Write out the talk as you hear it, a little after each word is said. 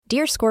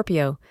Dear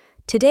Scorpio,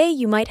 today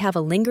you might have a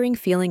lingering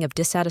feeling of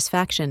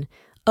dissatisfaction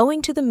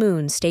owing to the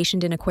moon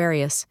stationed in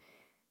Aquarius.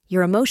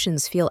 Your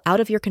emotions feel out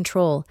of your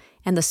control,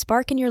 and the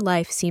spark in your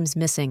life seems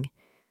missing.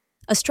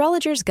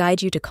 Astrologers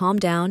guide you to calm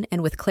down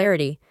and, with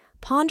clarity,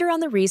 ponder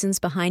on the reasons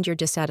behind your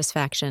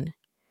dissatisfaction.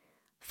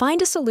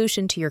 Find a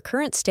solution to your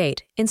current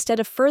state instead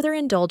of further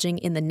indulging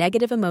in the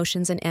negative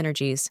emotions and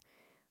energies.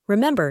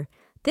 Remember,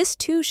 this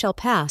too shall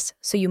pass,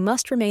 so you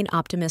must remain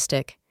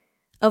optimistic.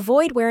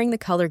 Avoid wearing the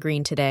color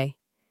green today.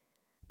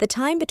 The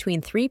time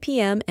between 3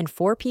 p.m. and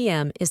 4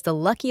 p.m. is the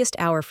luckiest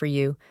hour for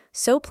you,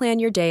 so plan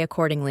your day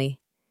accordingly.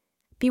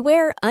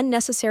 Beware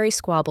unnecessary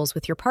squabbles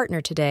with your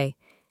partner today,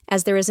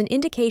 as there is an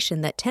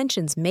indication that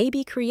tensions may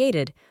be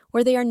created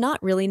where they are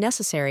not really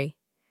necessary.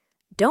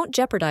 Don't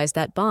jeopardize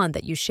that bond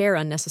that you share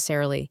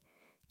unnecessarily.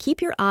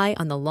 Keep your eye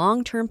on the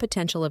long-term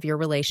potential of your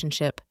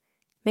relationship.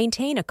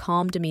 Maintain a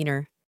calm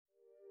demeanor.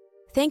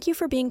 Thank you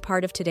for being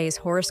part of today's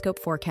horoscope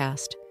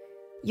forecast.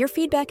 Your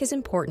feedback is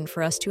important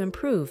for us to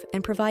improve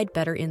and provide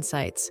better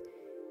insights.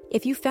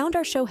 If you found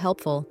our show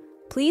helpful,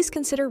 please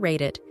consider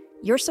rate it.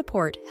 Your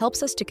support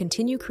helps us to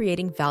continue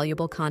creating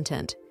valuable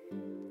content.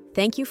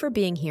 Thank you for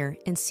being here,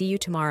 and see you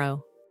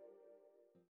tomorrow.